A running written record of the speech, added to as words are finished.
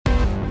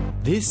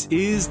This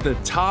is the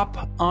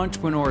Top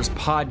Entrepreneurs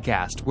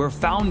Podcast, where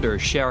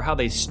founders share how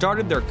they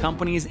started their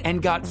companies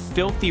and got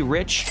filthy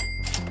rich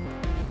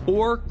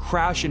or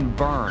crash and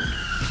burn.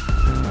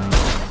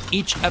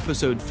 Each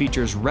episode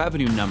features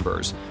revenue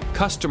numbers,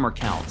 customer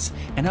counts,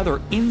 and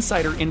other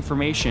insider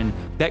information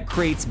that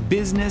creates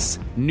business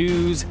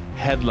news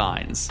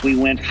headlines. We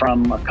went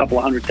from a couple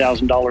of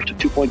 $100,000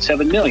 to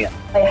 $2.7 million.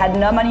 I had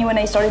no money when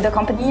I started the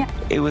company.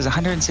 It was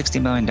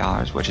 $160 million,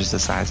 which is the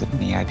size of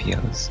many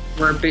IPOs.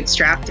 We're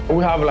bootstrapped.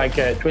 We have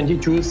like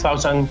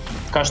 22,000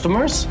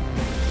 customers.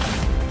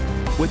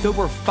 With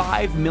over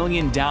 5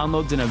 million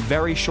downloads in a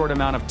very short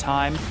amount of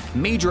time,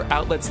 major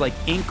outlets like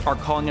Inc. are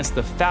calling us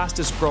the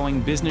fastest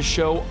growing business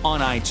show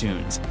on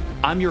iTunes.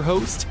 I'm your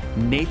host,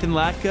 Nathan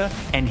Latka,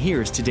 and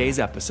here's today's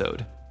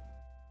episode.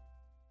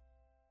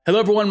 Hello,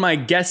 everyone. My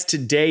guest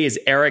today is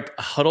Eric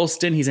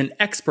Huddleston. He's an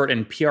expert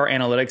in PR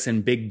analytics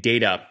and big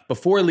data.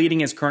 Before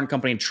leading his current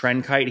company,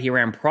 Trendkite, he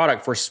ran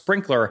product for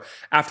Sprinklr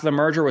after the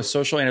merger with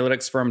social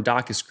analytics firm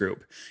Docus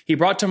Group. He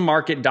brought to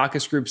market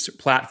Docus Group's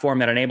platform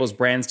that enables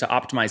brands to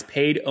optimize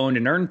paid, owned,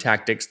 and earned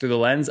tactics through the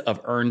lens of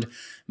earned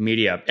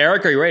media.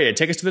 Eric, are you ready to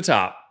take us to the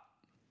top?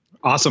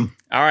 Awesome.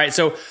 All right.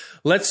 So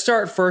let's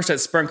start first at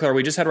Sprinklr.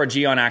 We just had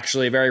Raji on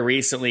actually very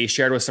recently,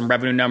 shared with some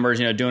revenue numbers,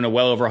 doing a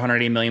well over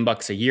 $180 million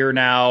a year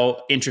now.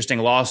 Interesting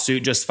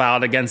lawsuit just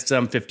filed against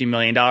them, $50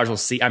 million. We'll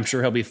see. I'm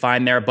sure he'll be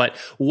fine there. But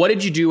what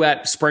did you do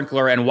at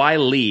Sprinklr and why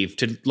leave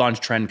to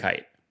launch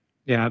Trendkite?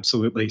 Yeah,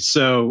 absolutely.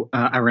 So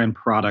I ran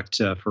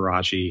product for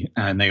Raji,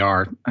 and they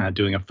are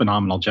doing a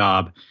phenomenal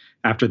job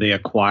after they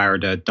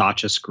acquired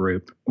Docus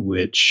Group,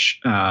 which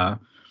I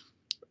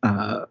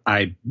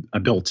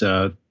built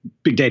a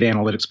big data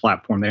analytics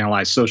platform. They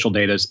analyze social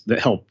data that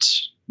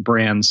helped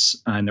brands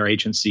and their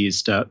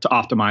agencies to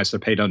optimize their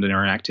paid, owned, and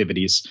earned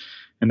activities.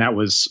 And that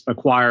was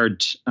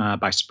acquired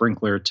by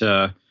Sprinklr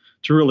to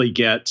really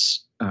get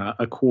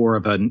a core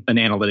of an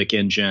analytic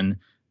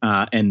engine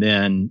and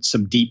then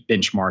some deep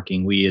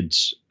benchmarking.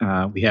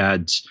 We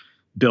had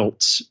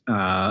built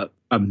a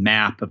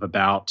map of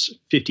about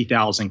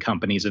 50,000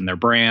 companies and their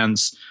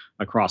brands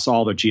across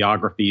all their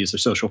geographies, their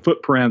social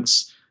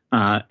footprints.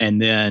 And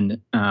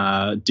then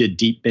did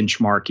deep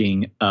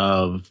benchmarking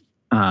of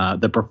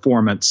the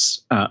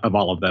performance of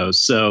all of those.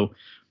 So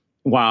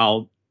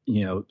while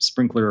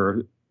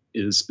Sprinklr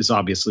is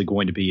obviously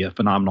going to be a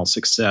phenomenal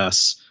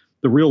success,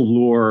 the real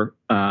lure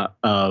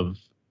of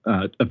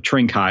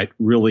Trendkite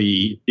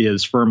really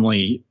is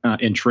firmly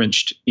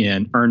entrenched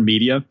in earned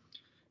media.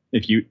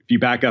 If you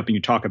back up and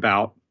you talk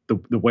about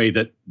the way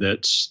that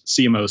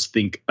CMOs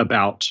think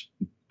about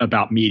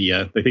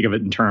media, they think of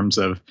it in terms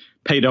of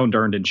paid, owned,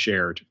 earned, and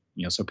shared.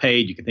 So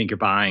paid, you can think you're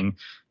buying,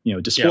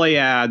 display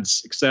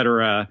ads, et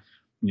cetera.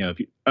 If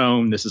you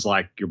own, this is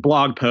like your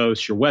blog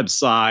posts, your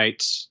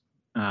website,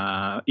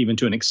 even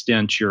to an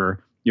extent,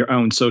 your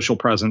own social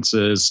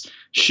presences.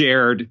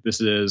 Shared, this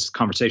is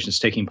conversations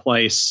taking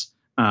place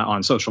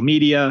on social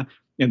media.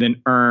 And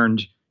then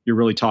earned, you're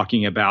really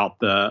talking about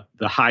the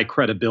high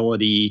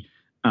credibility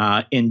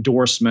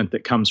endorsement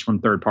that comes from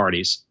third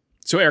parties.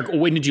 So Eric,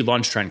 when did you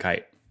launch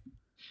Trendkite?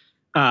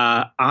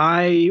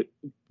 I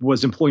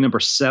was employee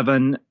number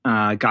 7,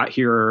 got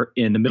here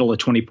in the middle of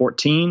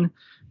 2014,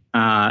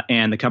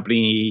 and the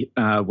company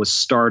was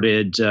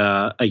started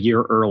a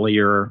year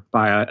earlier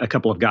by a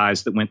couple of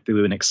guys that went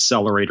through an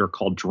accelerator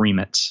called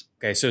Dreamit.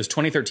 Okay, so it's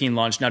 2013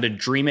 launch. Now, did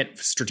Dreamit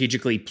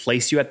strategically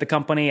place you at the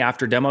company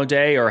after Demo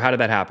Day, or how did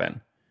that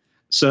happen?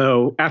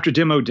 So after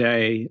Demo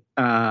Day,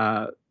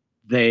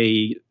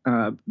 they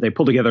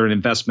pulled together an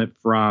investment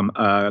from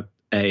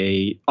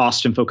a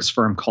Austin-focused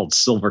firm called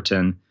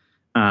Silverton.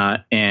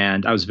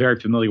 And I was very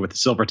familiar with the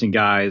Silverton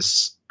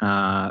guys.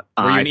 Were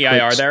you in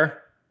EIR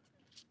there?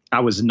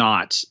 I was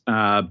not,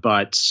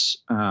 but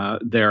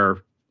their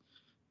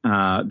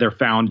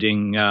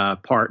founding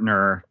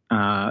partner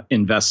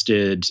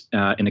invested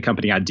in a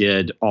company I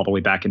did all the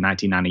way back in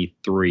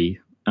 1993.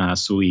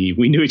 So we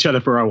knew each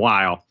other for a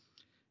while,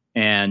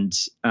 and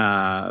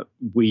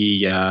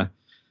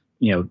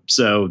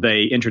so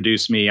they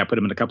introduced me. I put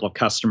them in a couple of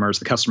customers.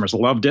 The customers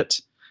loved it.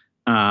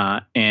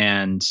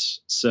 And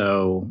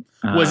so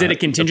was it a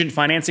contingent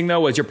financing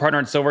though? Was your partner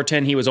at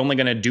Silverton, he was only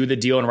going to do the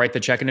deal and write the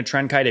check into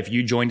Trendkite if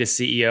you joined as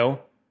CEO?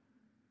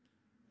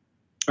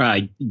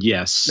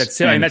 Yes. That's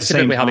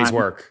typically how these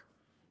work.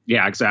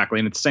 Yeah, exactly.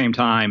 And at the same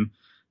time,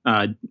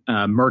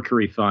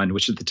 Mercury Fund,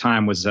 which at the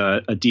time was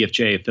a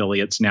DFJ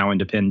affiliate, it's now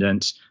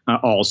independent,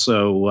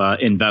 also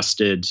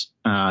invested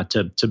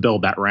to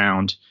build that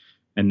round.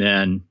 And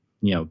then,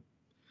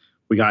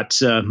 we got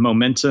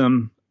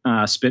momentum.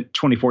 Spent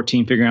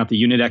 2014 figuring out the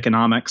unit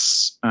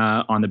economics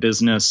on the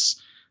business,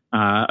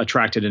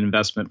 attracted an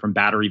investment from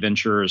Battery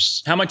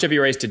Ventures. How much have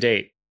you raised to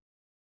date?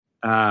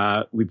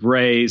 We've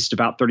raised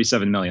about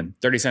 $37 million.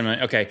 37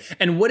 million. Okay.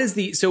 And what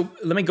is so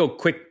let me go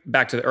quick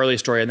back to the early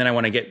story, and then I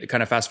want to get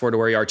kind of fast forward to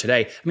where you are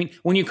today. I mean,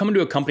 when you come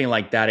into a company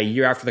like that, a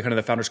year after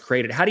the founders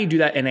created, how do you do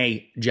that in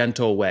a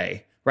gentle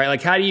way? Right?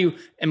 Like, how do you,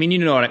 you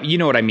know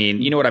what I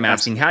mean? You know what I'm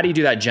asking. How do you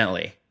do that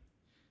gently?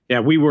 Yeah,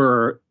 we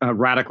were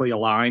radically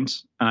aligned,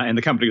 and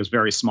the company was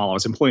very small. I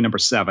was employee number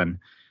 7,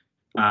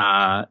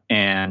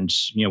 and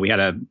we had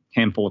a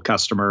handful of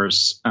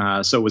customers.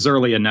 So it was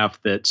early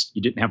enough that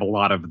you didn't have a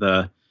lot of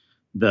the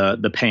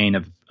pain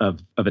of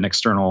an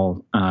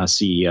external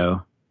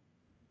CEO.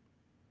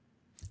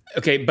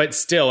 Okay, but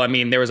still, I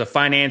mean, there was a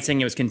financing.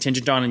 It was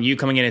contingent on you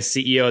coming in as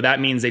CEO. That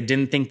means they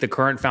didn't think the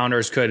current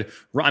founders could.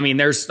 I mean,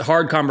 there's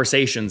hard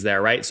conversations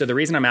there, right? So the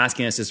reason I'm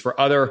asking this is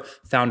for other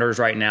founders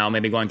right now,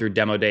 maybe going through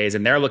demo days,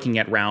 and they're looking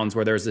at rounds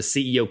where there's a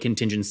CEO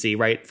contingency,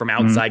 right, from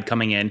outside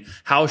coming in.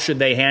 How should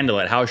they handle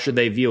it? How should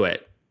they view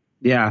it?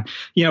 Yeah,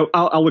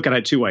 I'll look at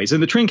it 2 ways.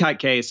 In the Trinkite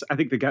case, I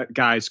think the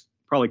guys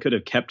probably could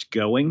have kept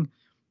going.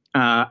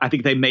 I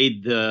think they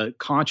made the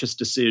conscious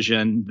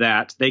decision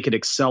that they could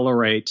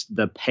accelerate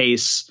the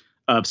pace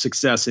of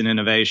success and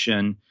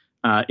innovation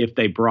if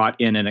they brought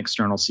in an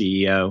external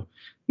CEO.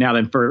 Now,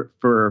 then,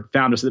 for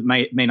founders that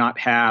may not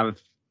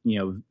have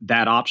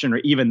that option, or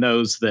even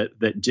those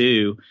that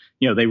do,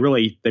 they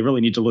really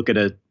need to look at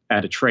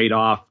a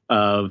trade-off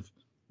of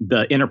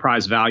the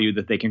enterprise value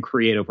that they can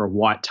create over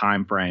what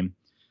time frame.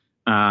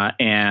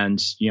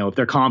 And if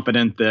they're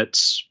confident that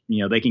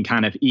they can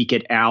kind of eke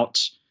it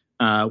out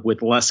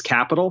with less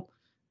capital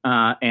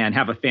and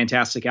have a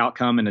fantastic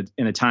outcome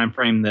in a time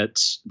frame that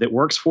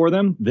works for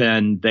them,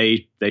 then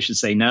they should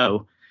say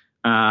no.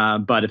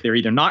 But if they're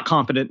either not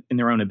confident in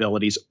their own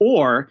abilities,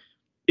 or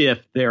if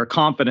they're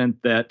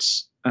confident that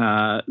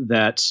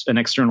an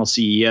external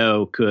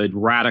CEO could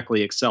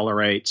radically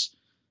accelerate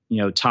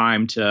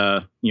time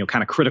to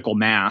kind of critical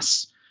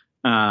mass,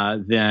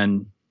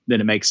 then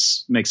it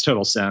makes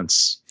total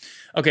sense.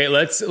 Okay,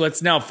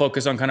 let's now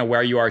focus on kind of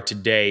where you are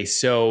today.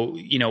 So,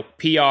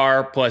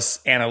 PR plus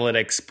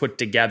analytics put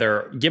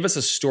together. Give us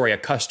a story, a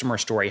customer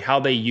story, how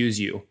they use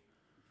you.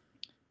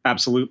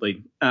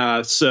 Absolutely.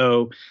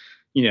 Customers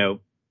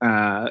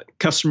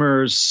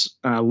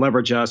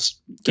leverage us.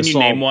 Can you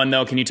name one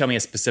though? Can you tell me a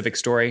specific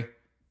story?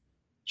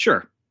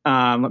 Sure.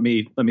 Let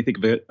me think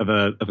of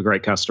a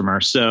great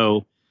customer.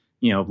 So,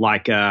 Nike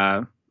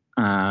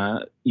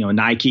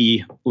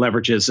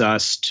leverages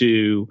us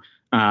to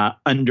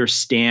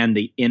understand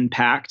the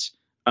impact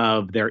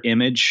of their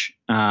image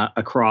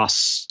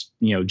across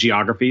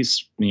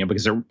geographies.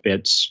 Because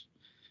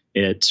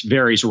it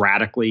varies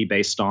radically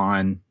based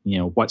on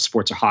what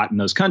sports are hot in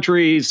those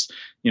countries.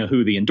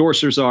 Who the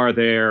endorsers are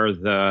there.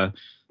 The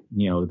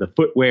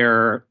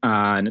footwear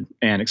and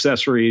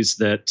accessories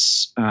that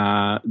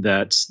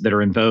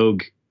are in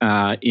vogue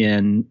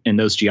in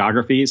those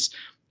geographies,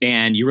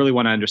 and you really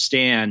want to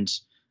understand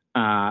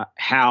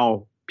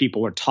how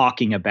people are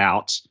talking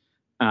about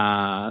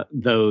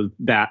though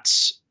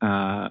that's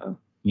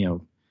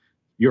your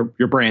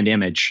brand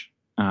image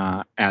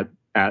at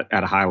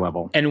a high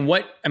level. And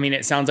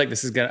it sounds like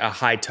this is a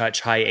high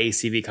touch, high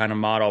ACV kind of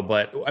model,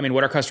 but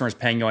what are customers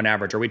paying you on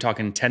average? Are we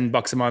talking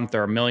 $10 a month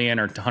or $1 million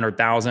or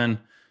 100,000?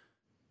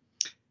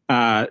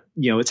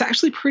 It's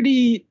actually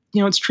pretty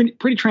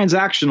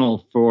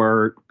transactional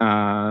for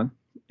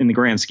in the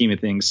grand scheme of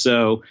things.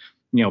 So,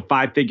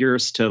 5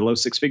 figures to low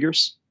 6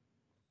 figures.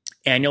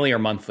 Annually or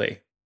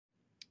monthly?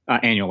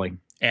 Annually.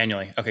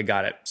 Annually. Okay,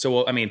 got it.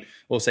 So,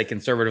 we'll say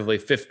conservatively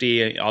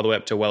 50 all the way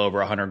up to well over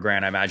 100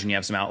 grand. I imagine you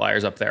have some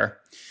outliers up there.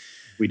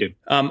 We do.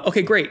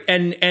 Okay, great.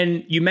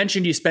 And you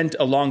mentioned you spent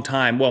a long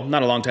time, well,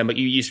 not a long time, but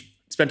you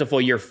spent a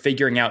full year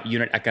figuring out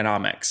unit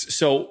economics.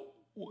 So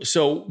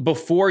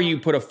before you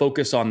put a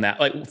focus on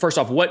that, first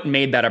off, what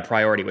made that a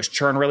priority? Was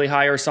churn really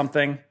high or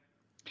something?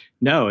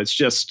 No, it's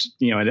just,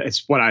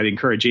 it's what I'd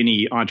encourage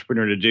any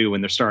entrepreneur to do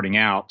when they're starting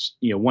out.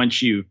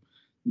 Once you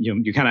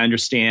kind of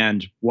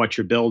understand what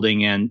you're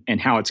building and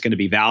how it's going to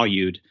be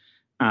valued,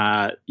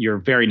 your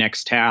very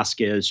next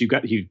task is you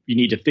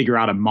need to figure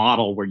out a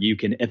model where you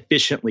can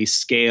efficiently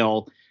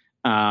scale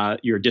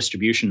your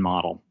distribution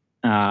model.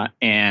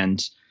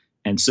 And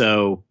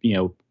so,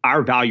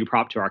 our value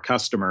prop to our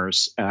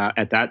customers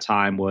at that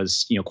time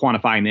was,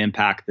 quantifying the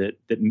impact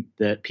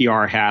that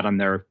PR had on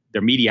their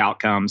media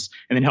outcomes,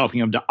 and then helping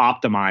them to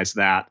optimize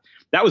that.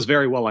 That was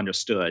very well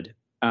understood.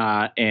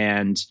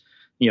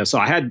 So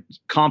I had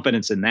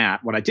confidence in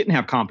that. What I didn't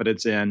have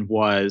confidence in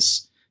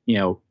was,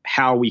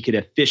 how we could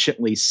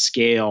efficiently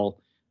scale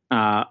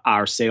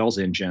our sales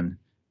engine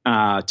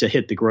to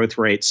hit the growth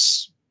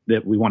rates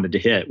that we wanted to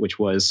hit, which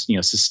was,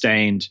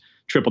 sustained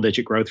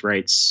triple-digit growth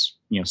rates,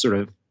 sort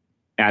of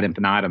ad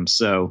infinitum.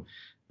 So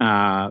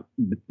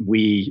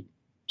we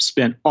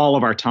spent all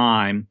of our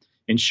time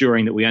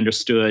ensuring that we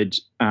understood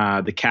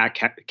the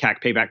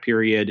CAC payback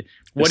period.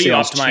 What do you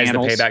optimize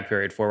channels. The payback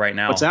period for right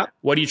now? What's that?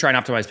 What are you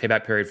trying to optimize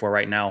payback period for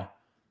right now?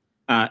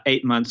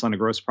 8 months on a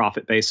gross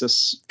profit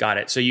basis. Got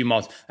it. So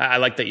I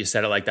like that you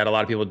said it like that. A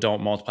lot of people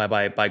don't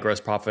multiply by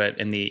gross profit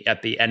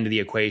at the end of the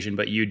equation,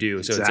 but you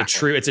do. So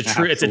exactly.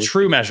 It's a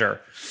true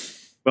measure.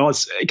 Well,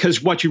 it's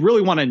because what you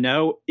really want to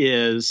know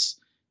is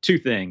 2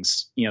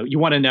 things. You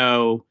want to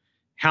know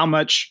how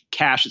much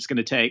cash it's going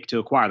to take to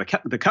acquire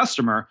the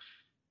customer.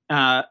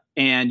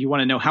 And you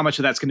want to know how much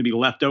of that's going to be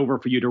left over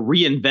for you to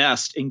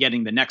reinvest in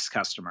getting the next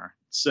customer.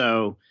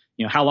 So,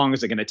 how long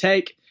is it going to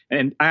take?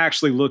 And I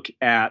actually look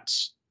at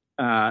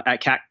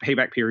CAC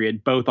payback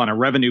period both on a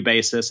revenue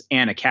basis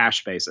and a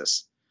cash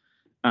basis,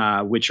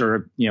 which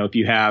are, if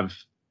you have,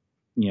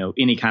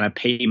 any kind of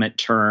payment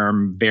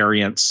term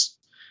variance,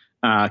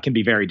 can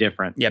be very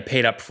different. Yeah,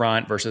 paid up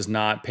front versus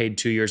not, paid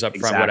 2 years up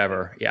front, Exactly.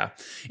 whatever. Yeah,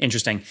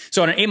 interesting.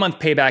 So on an 8-month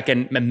payback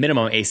and a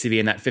minimum ACV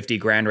in that 50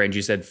 grand range,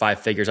 you said 5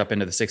 figures up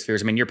into the 6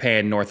 figures. I mean, you're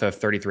paying north of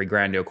 33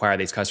 grand to acquire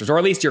these customers, or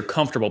at least you're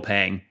comfortable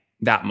paying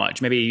that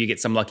much. Maybe you get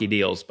some lucky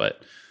deals,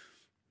 but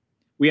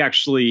We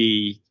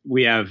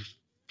have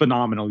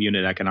phenomenal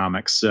unit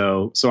economics.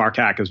 So our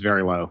CAC is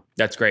very low.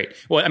 that's great.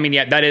 Well, I mean,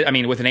 yeah, that is, I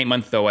mean, with an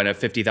 8-month though, and a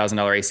 $50,000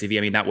 ACV,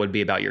 I mean, that would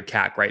be about your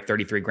CAC, right?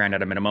 33 grand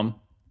at a minimum.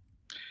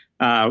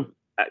 I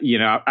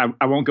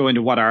won't go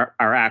into what our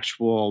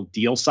actual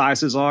deal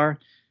sizes are.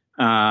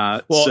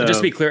 Just to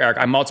be clear, Eric,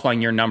 I'm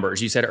multiplying your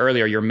numbers. You said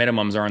earlier your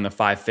minimums are in the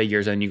 5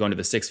 figures and you go into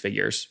the 6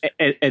 figures.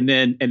 And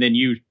then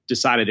you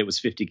decided it was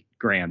 50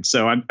 grand.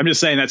 So I'm just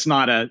saying that's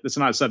not a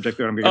subject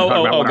that I'm going to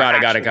talk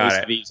about. Got it.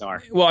 ACVs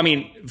are. Well, I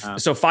mean,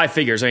 so 5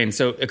 figures. I mean,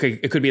 so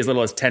it could be as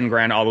little as 10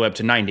 grand all the way up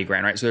to 90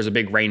 grand, right? So there's a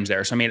big range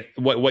there. So I mean,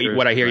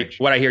 what I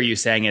hear you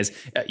saying is,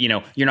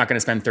 you're not going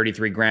to spend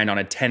 33 grand on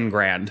a 10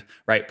 grand,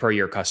 right, per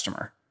year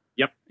customer.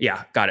 Yep.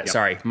 Yeah, got it. Yep.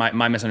 Sorry,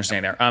 my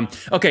misunderstanding there.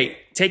 Okay,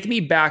 take me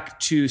back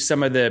to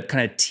some of the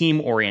kind of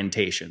team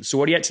orientation. So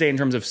what are you at today in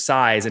terms of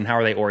size and how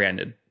are they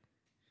oriented?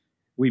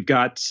 We've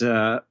got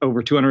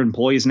over 200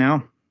 employees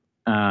now,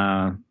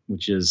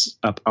 which is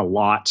up a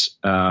lot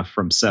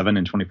from 7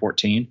 in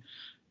 2014.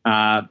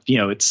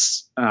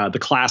 It's the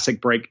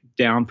classic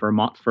breakdown for a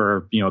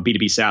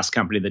B2B SaaS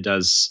company that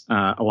does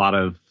a lot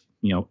of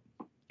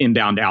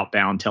inbound,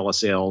 outbound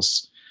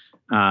telesales.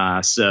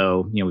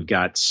 So we've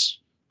got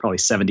probably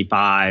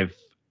 75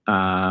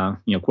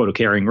 quota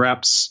carrying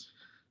reps.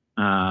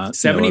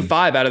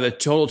 75 out of the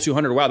total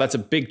 200. Wow, that's a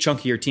big chunk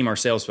of your team are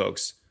sales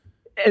folks.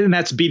 And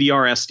that's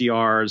BDR,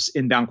 SDRs,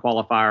 inbound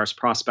qualifiers,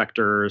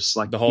 prospectors,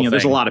 like the whole thing.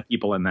 There's a lot of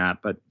people in that,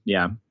 but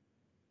yeah.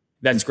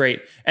 That's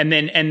great. And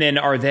then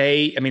are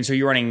they, I mean, so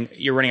you're running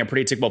a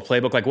pretty typical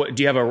playbook. Like what,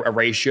 do you have a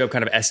ratio of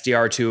kind of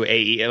SDR to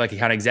AE, like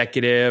account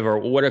executive, or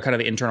what are kind of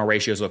the internal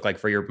ratios look like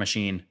for your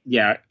machine?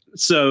 Yeah.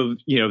 So,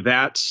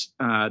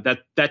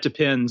 that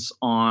depends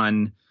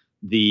on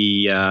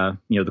the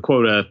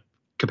quota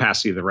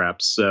capacity of the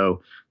reps.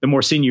 So the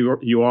more senior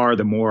you are,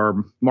 the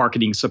more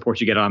marketing support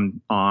you get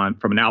on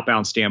from an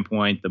outbound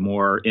standpoint, the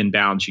more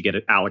inbounds you get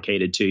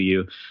allocated to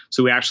you.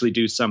 So we actually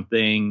do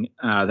something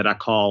that I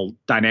call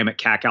dynamic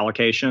CAC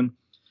allocation.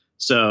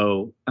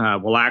 So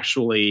we'll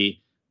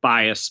actually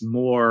bias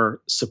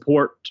more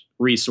support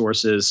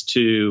resources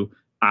to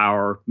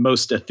our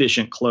most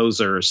efficient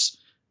closers.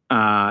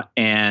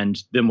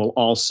 And then we'll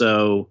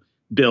also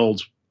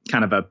build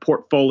kind of a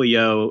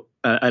portfolio,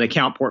 an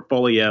account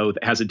portfolio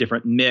that has a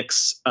different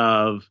mix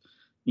of,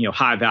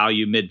 high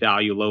value, mid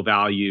value, low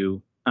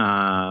value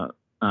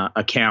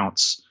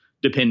accounts,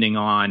 depending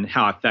on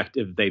how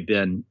effective they've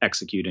been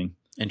executing.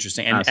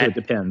 Interesting. So it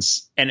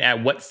depends. And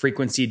at what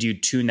frequency do you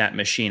tune that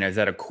machine? Is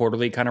that a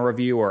quarterly kind of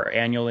review or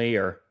annually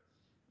or?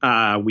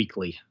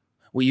 Weekly.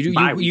 Well,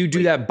 you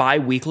do that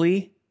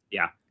bi-weekly?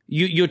 Yeah.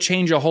 You'll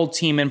change a whole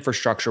team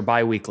infrastructure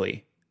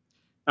bi-weekly.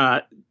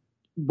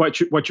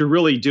 What you're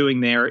really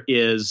doing there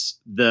is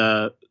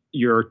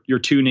you're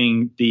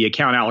tuning the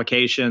account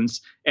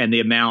allocations and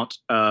the amount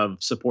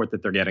of support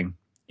that they're getting.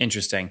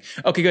 Interesting.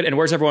 Okay, good. And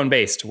where's everyone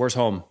based? Where's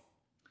home?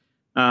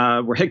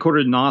 We're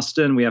headquartered in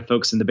Austin. We have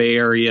folks in the Bay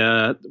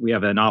Area. We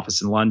have an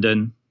office in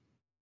London.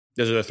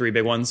 Those are the 3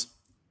 big ones?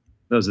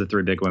 Those are the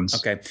 3 big ones.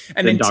 Okay.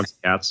 And then dogs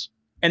and cats.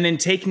 And then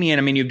take me in.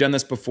 I mean, you've done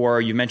this before.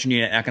 You mentioned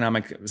unit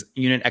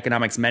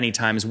economics many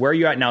times. Where are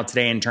you at now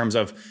today in terms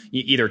of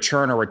either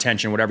churn or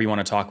retention, whatever you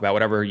want to talk about,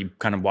 whatever you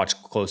kind of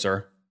watch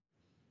closer?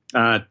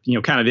 Kind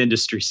of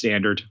industry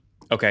standard.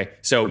 Okay.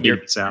 So you're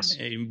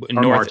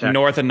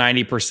north of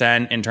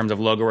 90% in terms of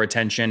logo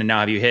retention. And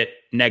now have you hit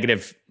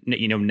negative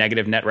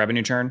net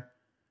revenue churn?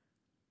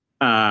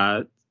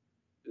 Or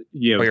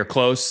you're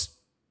close?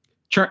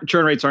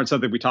 Churn rates aren't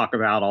something we talk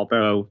about,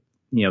 although,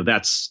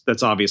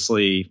 that's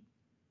obviously,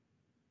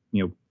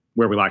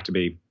 where we like to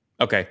be.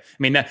 Okay. I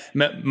mean,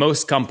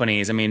 most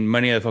companies,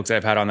 many of the folks that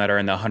I've had on that are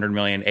in the 100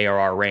 million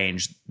ARR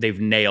range. They've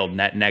nailed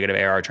net negative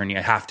ARR churn. You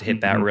have to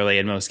hit that really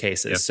in most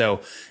cases. Yep.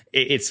 So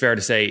it's fair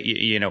to say,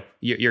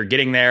 you're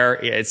getting there.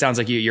 It sounds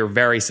like you're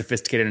very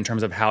sophisticated in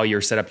terms of how you're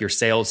set up your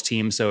sales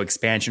team. So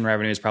expansion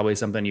revenue is probably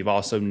something you've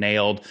also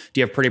nailed. Do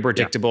you have pretty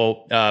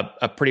predictable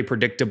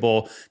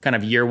kind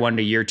of year 1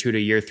 to year 2 to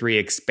year 3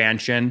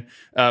 expansion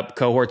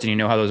cohorts, and you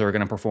know how those are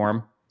going to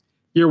perform?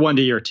 Year 1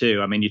 to year 2.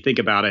 I mean, you think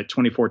about it,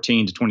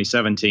 2014 to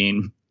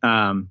 2017,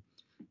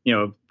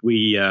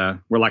 we're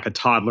like a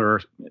toddler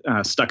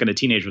stuck in a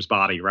teenager's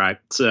body, right?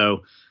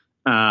 So,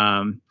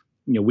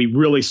 we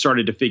really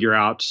started to figure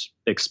out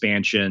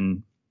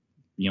expansion,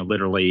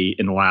 literally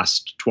in the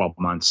last 12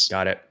 months.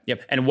 Got it.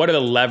 Yep. And what are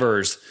the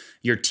levers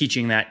you're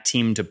teaching that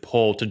team to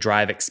pull to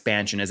drive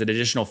expansion? Is it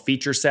additional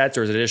feature sets,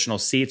 or is it additional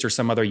seats, or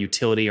some other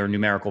utility or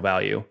numerical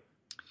value?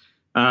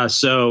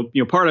 So,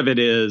 part of it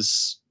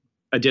is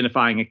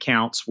identifying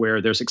accounts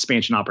where there's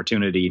expansion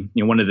opportunity.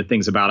 One of the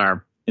things about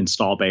our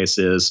install base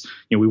is,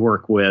 we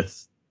work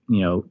with,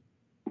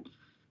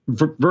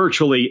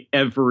 virtually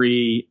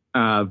every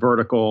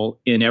vertical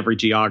in every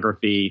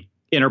geography,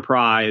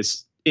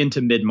 enterprise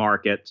into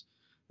mid-market.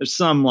 There's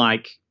some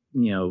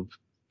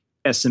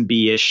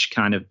SMB-ish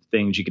kind of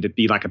things. You could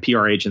be like a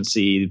PR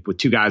agency with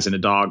 2 guys and a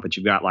dog, but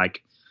you've got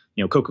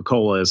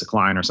Coca-Cola as a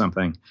client or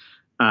something.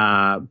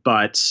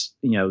 That's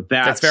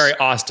very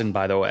Austin,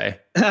 by the way.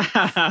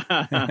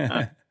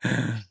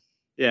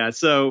 Yeah.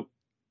 So,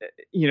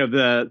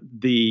 that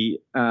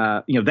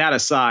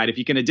aside, if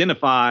you can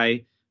identify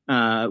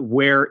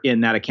where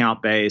in that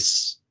account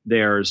base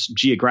there's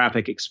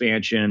geographic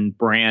expansion,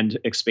 brand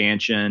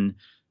expansion,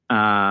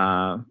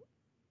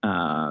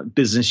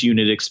 business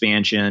unit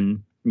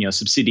expansion,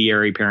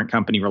 subsidiary parent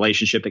company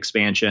relationship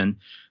expansion,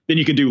 then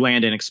you can do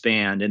land and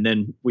expand. And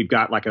then we've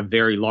got a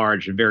very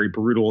large and very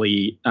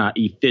brutally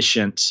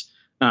efficient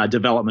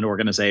development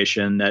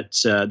organization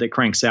that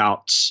cranks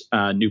out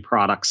new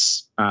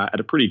products at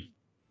a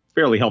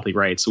fairly healthy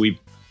rate. So we've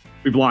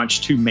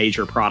launched 2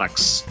 major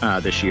products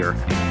this year.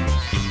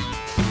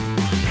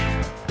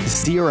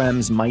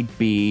 CRMs might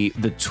be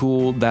the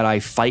tool that I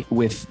fight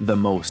with the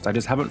most. I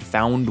just haven't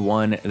found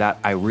one that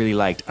I really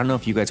liked. I don't know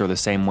if you guys are the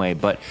same way,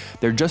 but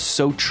they're just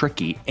so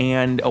tricky.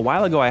 And a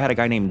while ago, I had a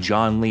guy named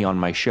John Lee on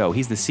my show.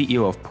 He's the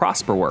CEO of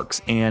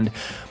ProsperWorks, and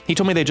he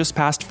told me they just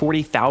passed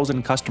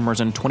 40,000 customers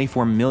and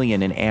 $24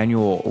 million in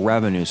annual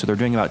revenue. So they're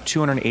doing about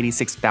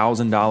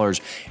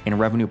 $286,000 in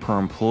revenue per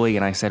employee.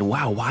 And I said,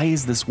 wow, why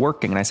is this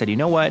working? And I said, you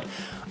know what?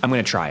 I'm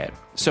going to try it.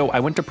 So I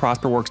went to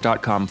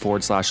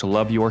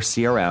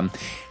prosperworks.com/loveyourCRM,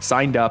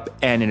 signed up,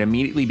 and it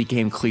immediately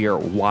became clear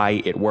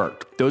why it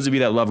worked. Those of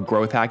you that love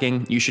growth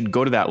hacking, you should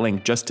go to that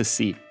link just to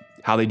see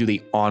how they do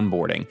the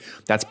onboarding.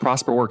 That's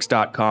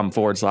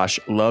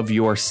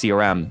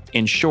prosperworks.com/loveyourCRM.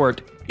 In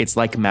short, it's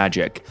like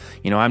magic.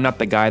 I'm not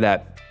the guy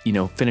that,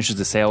 finishes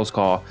the sales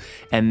call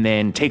and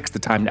then takes the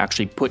time to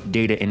actually put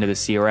data into the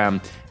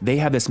CRM. They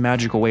have this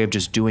magical way of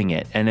just doing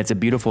it, and it's a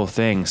beautiful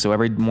thing. So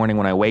every morning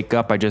when I wake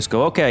up, I just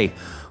go, okay,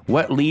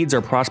 what leads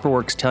are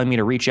ProsperWorks telling me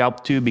to reach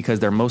out to because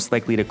they're most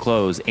likely to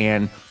close?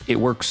 And it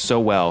works so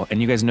well. And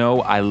you guys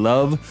know I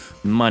love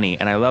money,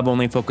 and I love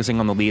only focusing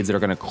on the leads that are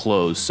going to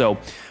close. So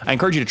I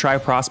encourage you to try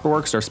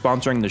ProsperWorks. They're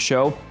sponsoring the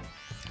show.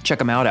 Check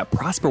them out at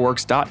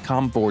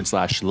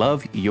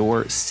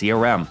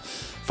prosperworks.com/loveyourCRM.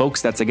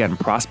 Folks, that's again,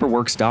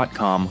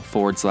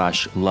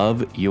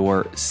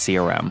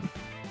 prosperworks.com/loveyourCRM.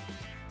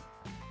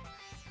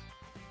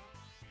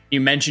 You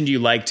mentioned you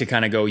like to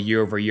kind of go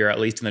year over year, at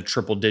least in the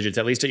triple digits,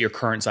 at least at your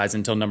current size,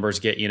 until numbers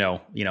get,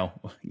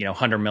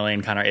 100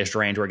 million kind of ish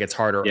range where it gets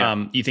harder.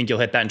 Yeah. You think you'll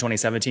hit that in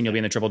 2017? You'll be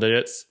in the triple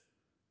digits?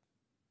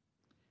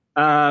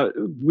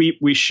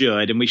 We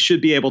should, and we should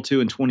be able to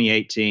in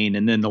 2018,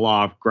 and then the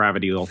law of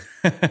gravity will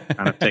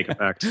kind of take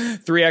effect.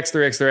 3x,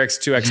 2x,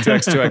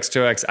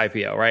 2x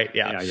IPO, right?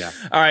 Yeah.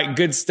 All right,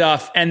 good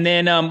stuff. And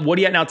then what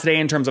are you at now today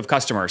in terms of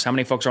customers? How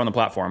many folks are on the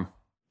platform?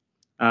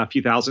 A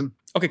few thousand.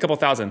 Okay, a couple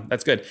thousand.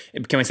 That's good.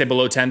 Can we say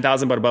below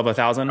 10,000, but above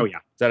 1,000? Oh yeah.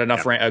 Is that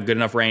enough? Yeah. A good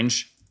enough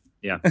range?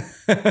 Yeah.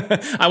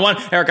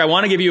 Eric, I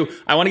want to give you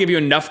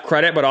enough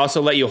credit, but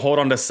also let you hold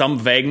on to some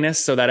vagueness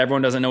so that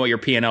everyone doesn't know what your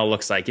P&L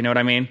looks like. You know what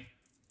I mean?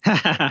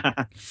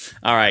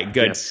 All right,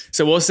 good. Yes.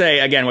 So we'll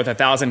say again, with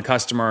 1,000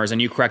 customers, and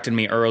you corrected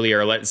me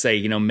earlier, let's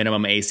say,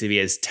 minimum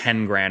ACV is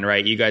 10 grand,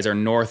 right? You guys are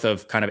north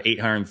of kind of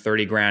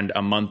 830 grand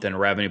a month in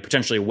revenue,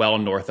 potentially well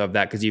north of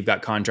that because you've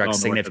got contracts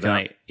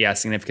significantly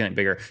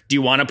bigger. Do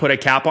you want to put a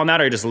cap on that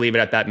or just leave it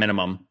at that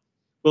minimum?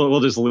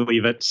 We'll just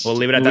leave it. We'll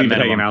leave it at that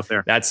minimum out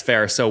there. That's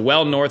fair. So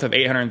well north of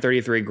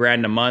 833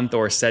 grand a month,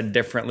 or said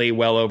differently,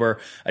 well over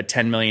a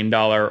 $10 million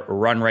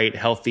run rate,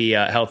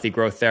 healthy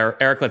growth there.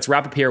 Eric, let's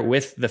wrap up here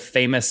with the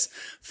famous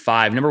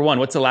 5. Number 1,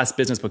 what's the last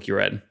business book you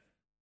read?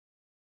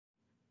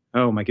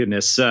 Oh my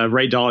goodness.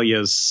 Ray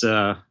Dalio's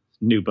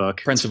new book.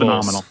 Principles. It's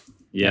phenomenal.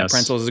 Yes. Yeah,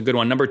 Principles is a good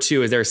one. Number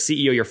 2, is there a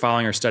CEO you're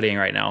following or studying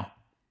right now?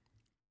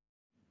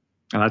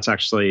 Oh, that's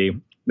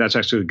actually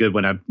a good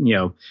one.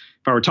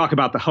 If I were to talk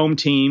about the home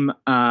team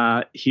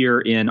here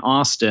in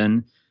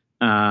Austin,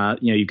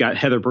 you've got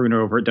Heather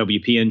Bruner over at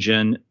WP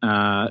Engine,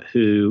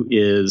 who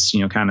is,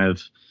 kind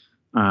of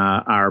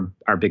our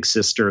big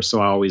sister.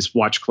 So I always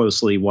watch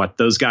closely what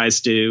those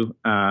guys do.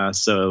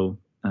 So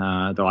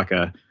they're like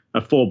a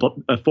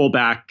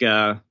fullback,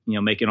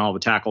 making all the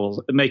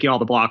tackles, making all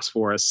the blocks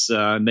for us,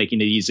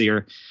 making it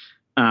easier.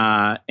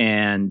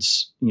 And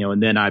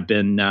then I've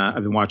been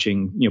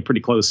watching, pretty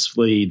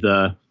closely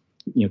the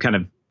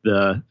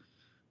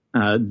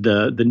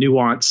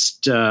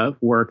nuanced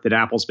work that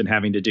Apple's been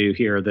having to do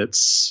here.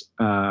 That's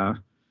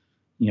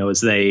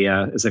as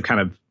they've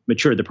kind of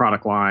matured the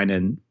product line,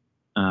 and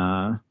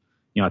I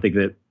think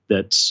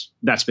that's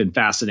been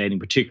fascinating.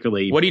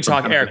 Particularly, what are you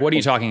talking, Eric? What are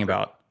you talking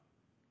about?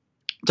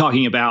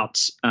 Talking about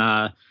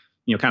kind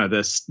of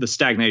the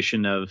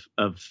stagnation of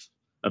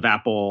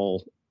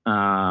Apple,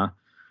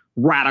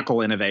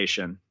 radical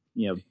innovation.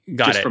 Got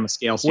just it. From a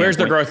scale standpoint. Where's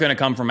the growth going to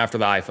come from after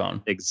the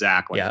iPhone?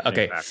 Exactly. Yeah.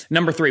 Okay. Exactly.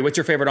 Number 3, what's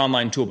your favorite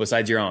online tool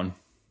besides your own?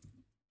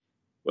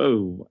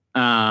 Whoa.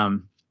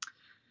 I'm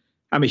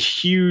a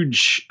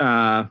huge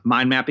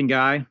mind mapping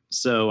guy.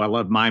 So I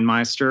love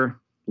MindMeister,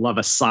 love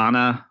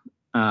Asana.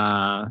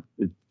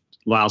 It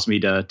allows me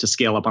to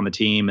scale up on the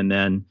team. And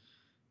then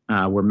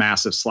we're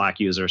massive Slack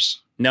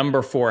users.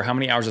 Number 4, how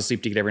many hours of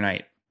sleep do you get every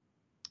night?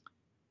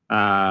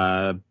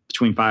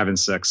 Between 5 and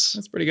 6.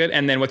 That's pretty good.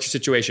 And then what's your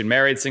situation?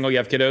 Married, single, you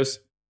have kiddos?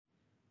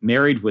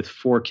 Married with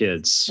 4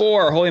 kids.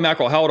 4. Holy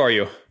mackerel. How old are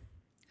you?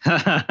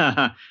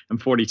 I'm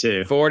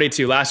 42.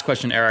 42. Last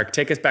question, Eric.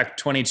 Take us back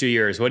 22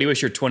 years. What do you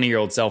wish your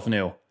 20-year-old self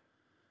knew?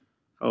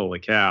 Holy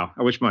cow.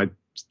 I wish my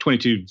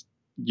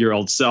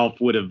 22-year-old self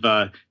would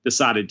have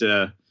decided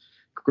to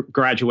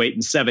graduate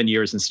in 7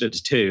 years instead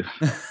of 2.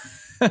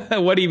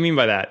 What do you mean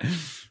by that?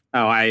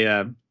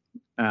 I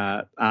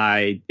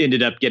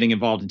ended up getting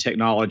involved in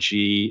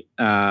technology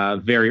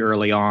very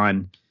early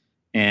on.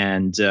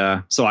 And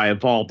so I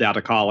evolved out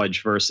of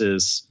college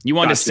versus... You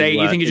wanted to stay?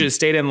 You think you should have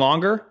stayed in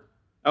longer?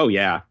 Oh,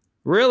 yeah.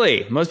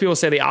 Really? Most people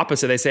say the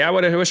opposite. They say, I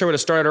wish I would have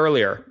started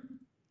earlier.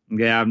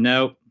 Yeah,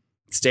 no.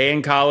 Stay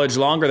in college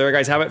longer. There you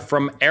guys have it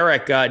from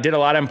Eric. Did a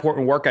lot of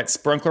important work at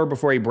Sprinklr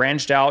before he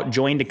branched out,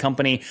 joined a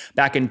company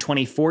back in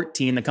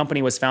 2014. The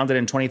company was founded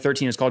in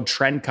 2013. It's called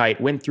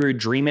Trendkite. Went through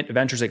Dream It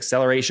Ventures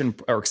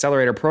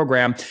Accelerator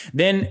program.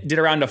 Then did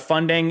a round of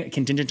funding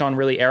contingent on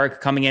really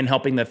Eric coming in,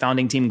 helping the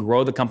founding team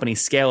grow the company,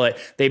 scale it.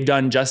 They've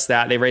done just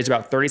that. They've raised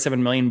about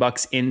 $37 million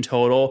in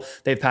total.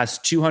 They've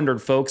passed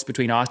 200 folks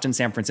between Austin,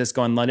 San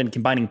Francisco, and London,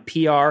 combining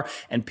PR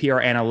and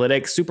PR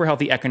analytics. Super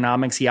healthy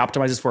economics. He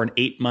optimizes for an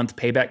 8-month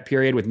payback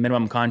period with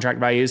minimum contract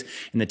values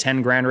in the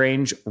 10 grand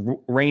range,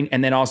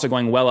 and then also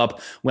going well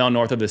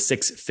north of the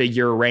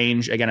 6-figure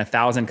range. Again,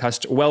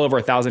 well over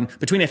 1,000,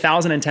 between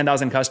 1,000 and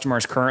 10,000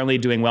 customers currently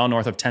doing well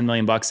north of $10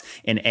 million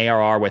in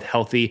ARR with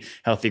healthy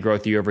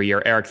growth year over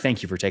year. Eric,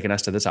 thank you for taking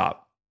us to the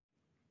top.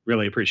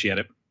 Really appreciate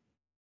it.